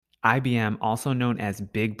IBM, also known as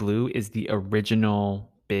Big Blue, is the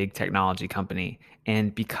original big technology company.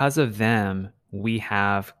 And because of them, we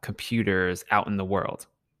have computers out in the world.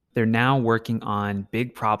 They're now working on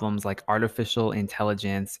big problems like artificial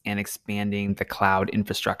intelligence and expanding the cloud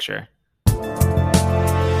infrastructure.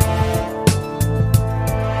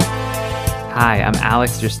 Hi, I'm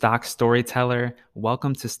Alex, your stock storyteller.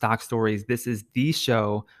 Welcome to Stock Stories. This is the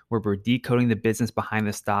show where we're decoding the business behind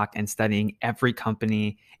the stock and studying every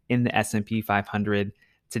company in the S&P 500.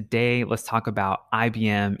 Today, let's talk about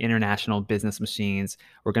IBM, International Business Machines.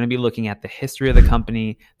 We're going to be looking at the history of the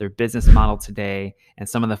company, their business model today, and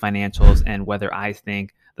some of the financials and whether I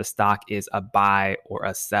think the stock is a buy or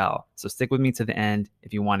a sell. So stick with me to the end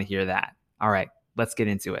if you want to hear that. All right, let's get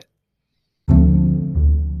into it.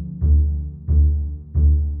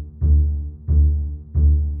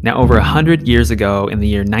 Now, over 100 years ago, in the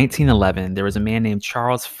year 1911, there was a man named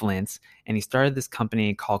Charles Flint, and he started this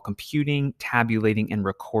company called Computing, Tabulating, and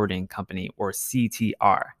Recording Company, or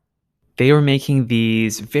CTR. They were making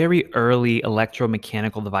these very early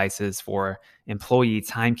electromechanical devices for employee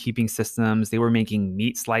timekeeping systems. They were making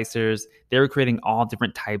meat slicers. They were creating all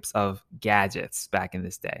different types of gadgets back in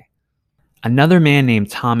this day. Another man named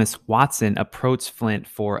Thomas Watson approached Flint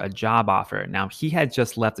for a job offer. Now, he had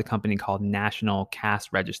just left a company called National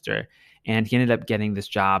Cash Register, and he ended up getting this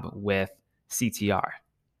job with CTR.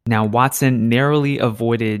 Now, Watson narrowly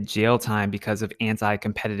avoided jail time because of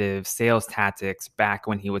anti-competitive sales tactics back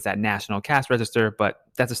when he was at National Cash Register, but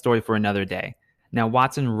that's a story for another day. Now,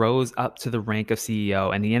 Watson rose up to the rank of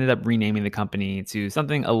CEO, and he ended up renaming the company to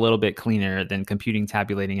something a little bit cleaner than Computing,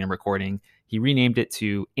 Tabulating, and Recording. He renamed it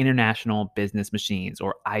to International Business Machines,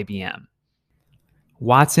 or IBM.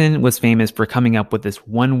 Watson was famous for coming up with this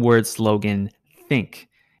one-word slogan, think.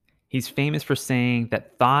 He's famous for saying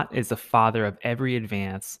that thought is the father of every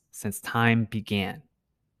advance since time began.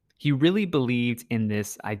 He really believed in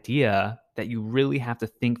this idea that you really have to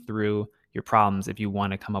think through your problems if you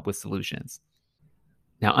want to come up with solutions.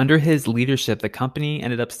 Now, under his leadership, the company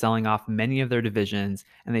ended up selling off many of their divisions,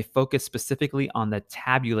 and they focused specifically on the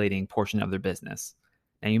tabulating portion of their business.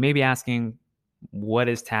 Now, you may be asking, what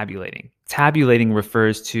is tabulating? Tabulating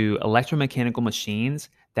refers to electromechanical machines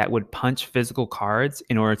that would punch physical cards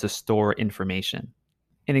in order to store information.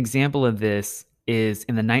 An example of this is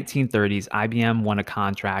in the 1930s, IBM won a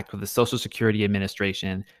contract with the Social Security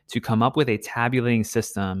Administration to come up with a tabulating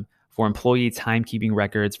system for employee timekeeping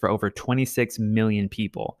records for over 26 million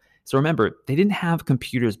people. So remember, they didn't have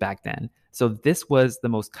computers back then. So this was the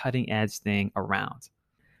most cutting edge thing around.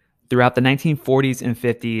 Throughout the 1940s and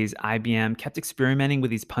 50s, IBM kept experimenting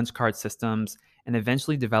with these punch card systems and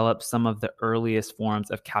eventually developed some of the earliest forms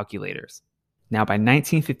of calculators. Now, by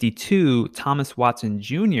 1952, Thomas Watson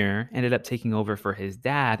Jr. ended up taking over for his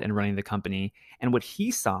dad and running the company. And what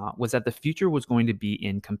he saw was that the future was going to be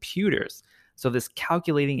in computers. So this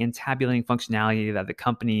calculating and tabulating functionality that the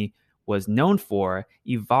company was known for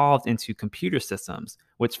evolved into computer systems,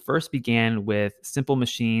 which first began with simple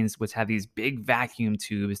machines which had these big vacuum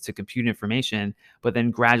tubes to compute information, but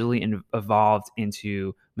then gradually evolved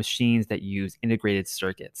into machines that use integrated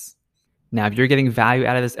circuits. Now, if you're getting value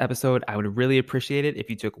out of this episode, I would really appreciate it if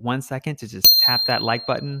you took 1 second to just tap that like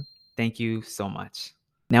button. Thank you so much.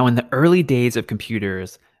 Now, in the early days of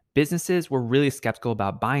computers, businesses were really skeptical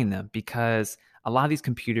about buying them because a lot of these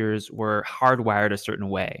computers were hardwired a certain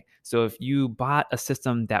way. So if you bought a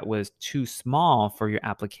system that was too small for your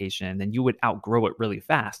application, then you would outgrow it really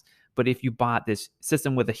fast. But if you bought this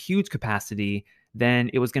system with a huge capacity, then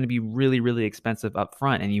it was going to be really, really expensive up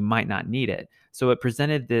front and you might not need it. So it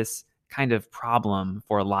presented this kind of problem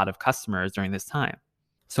for a lot of customers during this time.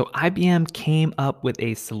 So IBM came up with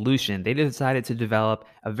a solution. They decided to develop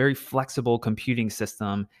a very flexible computing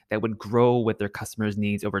system that would grow with their customers'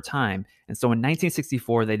 needs over time. And so in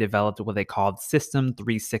 1964, they developed what they called System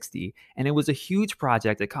 360. And it was a huge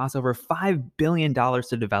project. It cost over $5 billion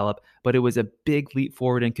to develop, but it was a big leap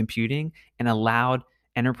forward in computing and allowed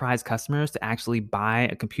enterprise customers to actually buy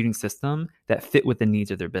a computing system that fit with the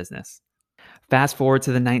needs of their business. Fast forward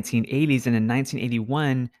to the 1980s, and in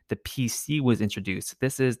 1981, the PC was introduced.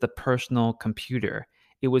 This is the personal computer.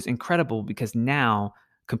 It was incredible because now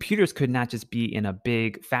computers could not just be in a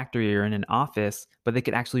big factory or in an office, but they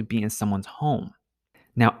could actually be in someone's home.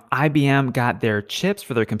 Now, IBM got their chips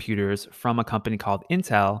for their computers from a company called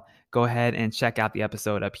Intel. Go ahead and check out the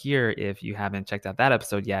episode up here if you haven't checked out that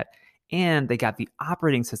episode yet. And they got the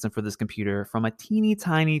operating system for this computer from a teeny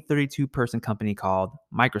tiny 32-person company called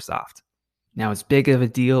Microsoft. Now, as big of a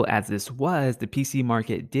deal as this was, the PC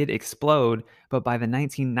market did explode, but by the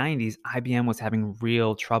 1990s, IBM was having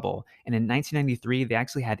real trouble. And in 1993, they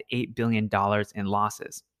actually had $8 billion in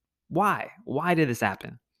losses. Why? Why did this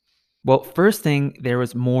happen? Well, first thing, there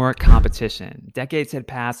was more competition. Decades had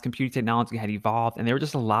passed, computing technology had evolved, and there were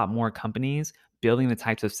just a lot more companies building the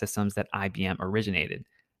types of systems that IBM originated.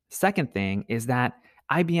 Second thing is that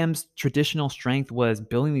IBM's traditional strength was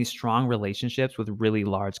building these strong relationships with really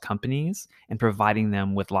large companies and providing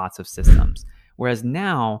them with lots of systems. Whereas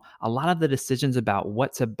now, a lot of the decisions about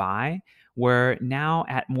what to buy were now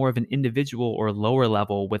at more of an individual or lower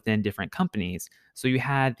level within different companies. So you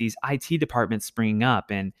had these IT departments springing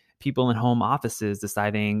up and people in home offices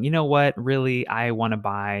deciding, you know what, really, I want to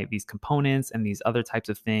buy these components and these other types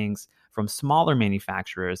of things from smaller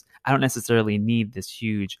manufacturers. I don't necessarily need this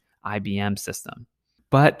huge IBM system.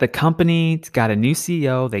 But the company got a new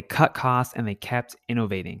CEO, they cut costs, and they kept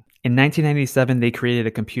innovating. In 1997, they created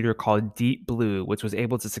a computer called Deep Blue, which was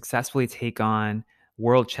able to successfully take on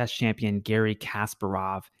world chess champion Garry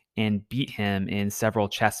Kasparov and beat him in several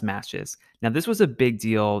chess matches. Now, this was a big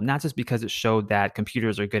deal, not just because it showed that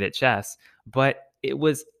computers are good at chess, but it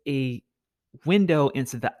was a window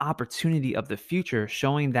into the opportunity of the future,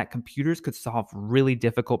 showing that computers could solve really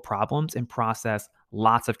difficult problems and process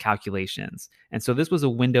lots of calculations. And so this was a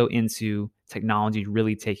window into technology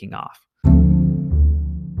really taking off.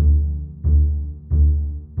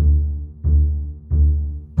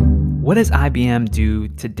 What does IBM do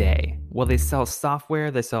today? Well, they sell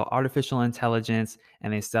software, they sell artificial intelligence,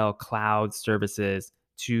 and they sell cloud services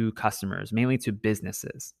to customers, mainly to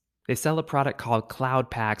businesses. They sell a product called Cloud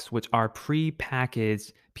Paks, which are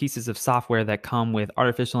pre-packaged pieces of software that come with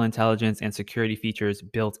artificial intelligence and security features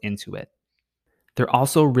built into it. They're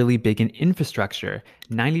also really big in infrastructure.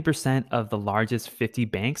 90% of the largest 50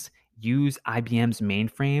 banks use IBM's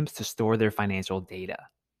mainframes to store their financial data.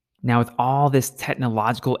 Now, with all this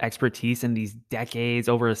technological expertise and these decades,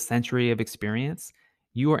 over a century of experience,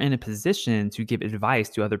 you are in a position to give advice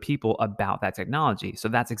to other people about that technology. So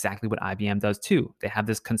that's exactly what IBM does too. They have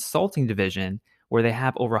this consulting division where they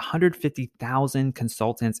have over 150,000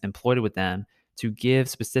 consultants employed with them to give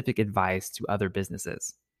specific advice to other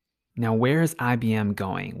businesses. Now, where is IBM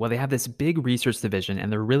going? Well, they have this big research division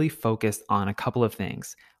and they're really focused on a couple of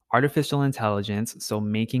things: artificial intelligence, so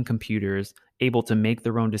making computers able to make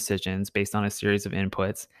their own decisions based on a series of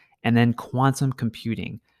inputs, and then quantum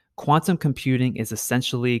computing. Quantum computing is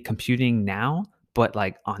essentially computing now, but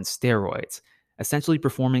like on steroids, essentially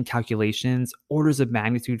performing calculations orders of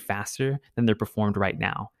magnitude faster than they're performed right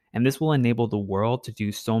now. And this will enable the world to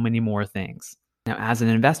do so many more things. Now, as an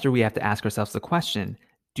investor, we have to ask ourselves the question: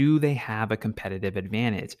 do they have a competitive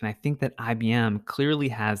advantage? And I think that IBM clearly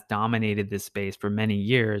has dominated this space for many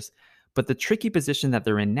years. But the tricky position that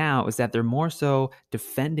they're in now is that they're more so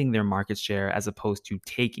defending their market share as opposed to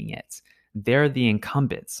taking it. They're the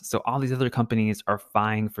incumbents. So all these other companies are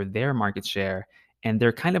vying for their market share and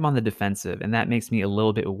they're kind of on the defensive. And that makes me a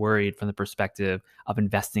little bit worried from the perspective of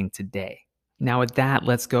investing today. Now, with that,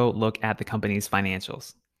 let's go look at the company's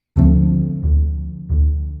financials.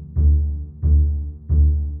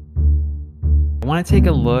 I want to take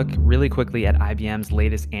a look really quickly at IBM's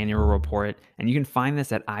latest annual report, and you can find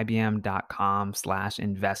this at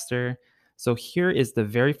ibm.com/investor. So here is the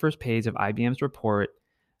very first page of IBM's report.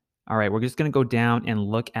 All right, we're just going to go down and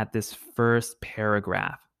look at this first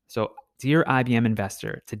paragraph. So, dear IBM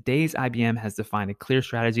investor, today's IBM has defined a clear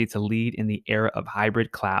strategy to lead in the era of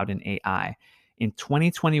hybrid cloud and AI. In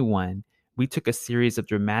 2021, we took a series of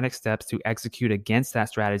dramatic steps to execute against that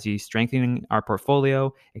strategy, strengthening our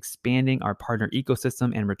portfolio, expanding our partner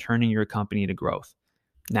ecosystem, and returning your company to growth.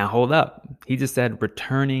 Now, hold up. He just said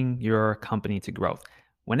returning your company to growth.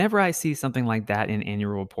 Whenever I see something like that in an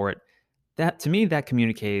annual report, that to me, that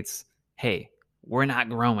communicates, hey, we're not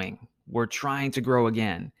growing. We're trying to grow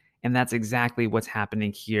again. And that's exactly what's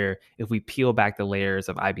happening here if we peel back the layers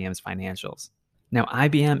of IBM's financials. Now,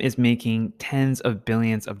 IBM is making tens of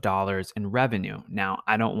billions of dollars in revenue. Now,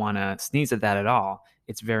 I don't want to sneeze at that at all.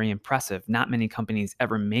 It's very impressive. Not many companies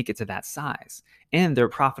ever make it to that size. And they're a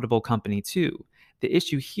profitable company too. The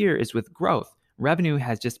issue here is with growth. Revenue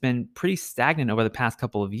has just been pretty stagnant over the past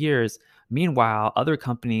couple of years. Meanwhile, other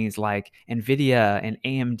companies like NVIDIA and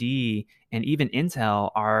AMD and even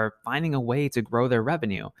Intel are finding a way to grow their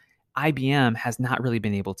revenue. IBM has not really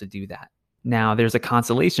been able to do that. Now, there's a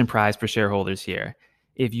consolation prize for shareholders here.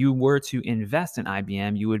 If you were to invest in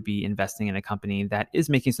IBM, you would be investing in a company that is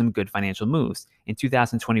making some good financial moves. In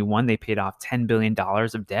 2021, they paid off $10 billion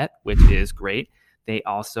of debt, which is great. They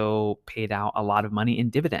also paid out a lot of money in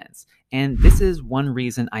dividends. And this is one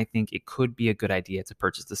reason I think it could be a good idea to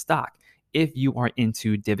purchase the stock. If you are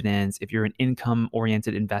into dividends, if you're an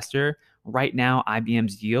income-oriented investor, right now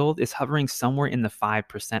IBM's yield is hovering somewhere in the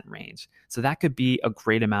 5% range. So that could be a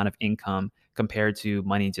great amount of income compared to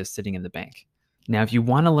money just sitting in the bank. Now, if you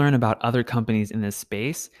want to learn about other companies in this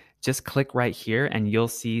space, just click right here and you'll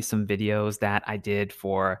see some videos that I did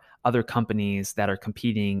for other companies that are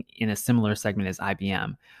competing in a similar segment as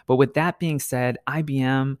IBM. But with that being said,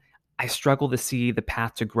 IBM, I struggle to see the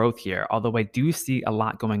path to growth here. Although I do see a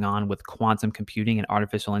lot going on with quantum computing and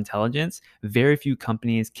artificial intelligence, very few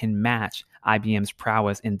companies can match IBM's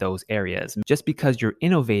prowess in those areas. Just because you're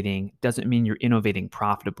innovating doesn't mean you're innovating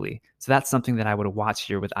profitably. So that's something that I would watch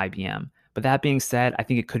here with IBM. But that being said, I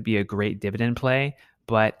think it could be a great dividend play,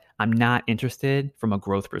 but I'm not interested from a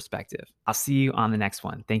growth perspective. I'll see you on the next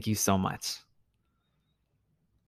one. Thank you so much.